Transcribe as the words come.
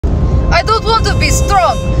I don't want to be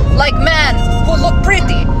strong like man who look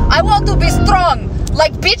pretty. I want to be strong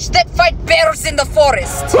like bitch that fight bears in the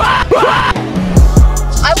forest.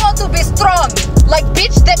 I want to be strong like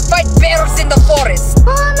bitch that fight bears in the forest.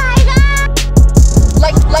 Oh my god!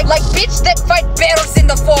 Like bitch that fight bears in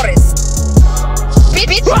the forest.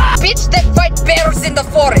 Bitch that fight bears in the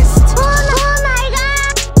forest. Oh my god!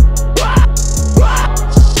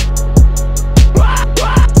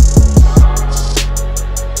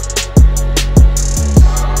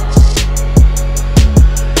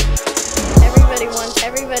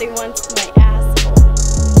 Everybody wants my asshole.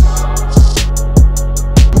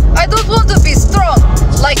 I don't want to be strong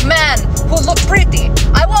like man who look pretty.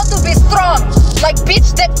 I want to be strong like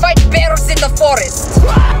bitch that fight bears in the forest. Oh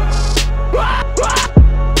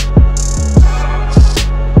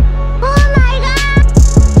my god!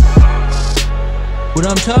 What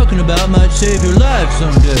I'm talking about might save your life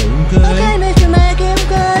someday, okay? Okay, Mr. Mac,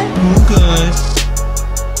 okay? Okay.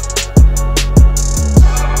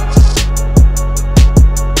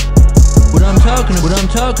 What I'm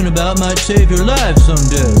talking about might save your life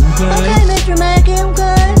someday, okay? Okay, Mr. Mac,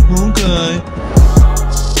 okay? Okay.